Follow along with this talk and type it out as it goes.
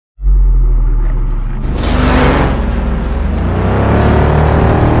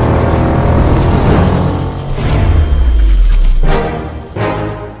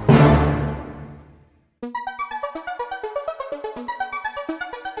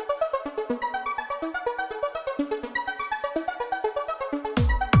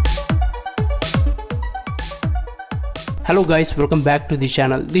Hello guys, welcome back to the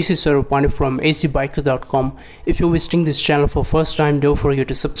channel. This is 𝗀𝗃𝗰𝗁 from Acbiker.com. If you're visiting this channel for first time, don't forget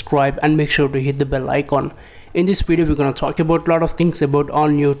to subscribe and make sure to hit the bell icon. In this video, we're gonna talk about a lot of things about all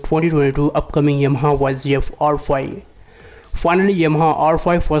new 2022 upcoming Yamaha YZF-R5. Finally, Yamaha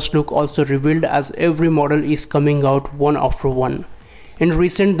R5 first look also revealed, as every model is coming out one after one. In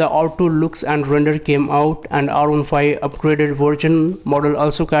recent, the R2 looks and render came out, and R15 upgraded version model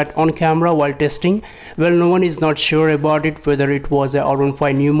also got on camera while testing. Well, no one is not sure about it, whether it was a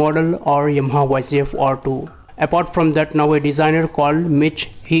R15 new model or Yamaha YZF-R2. Apart from that, now a designer called Mitch,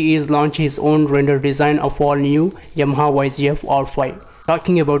 he is launching his own render design of all new Yamaha YZF-R5.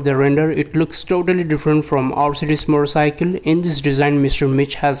 Talking about the render, it looks totally different from our series motorcycle. In this design, Mr.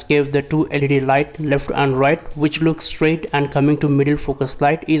 Mitch has gave the two LED light left and right, which looks straight, and coming to middle focus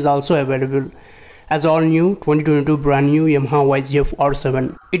light is also available as all new 2022 brand new Yamaha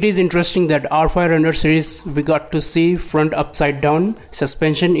YZF-R7. It is interesting that R5 render series we got to see front upside down,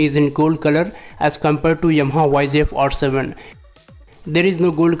 suspension is in gold color as compared to Yamaha YZF-R7. There is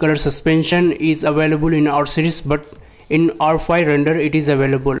no gold color suspension is available in our series, but in R5 render it is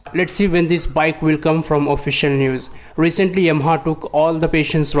available. Let's see when this bike will come from official news. Recently, Yamaha took all the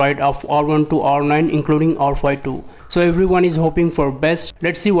patience ride of R1 to R9, including R5 too. So everyone is hoping for best.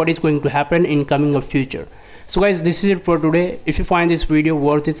 Let's see what is going to happen in coming up future. So guys, this is it for today. If you find this video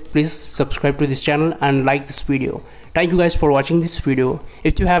worth it, please subscribe to this channel and like this video. Thank you guys for watching this video.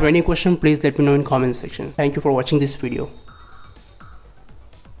 If you have any question, please let me know in comment section. Thank you for watching this video.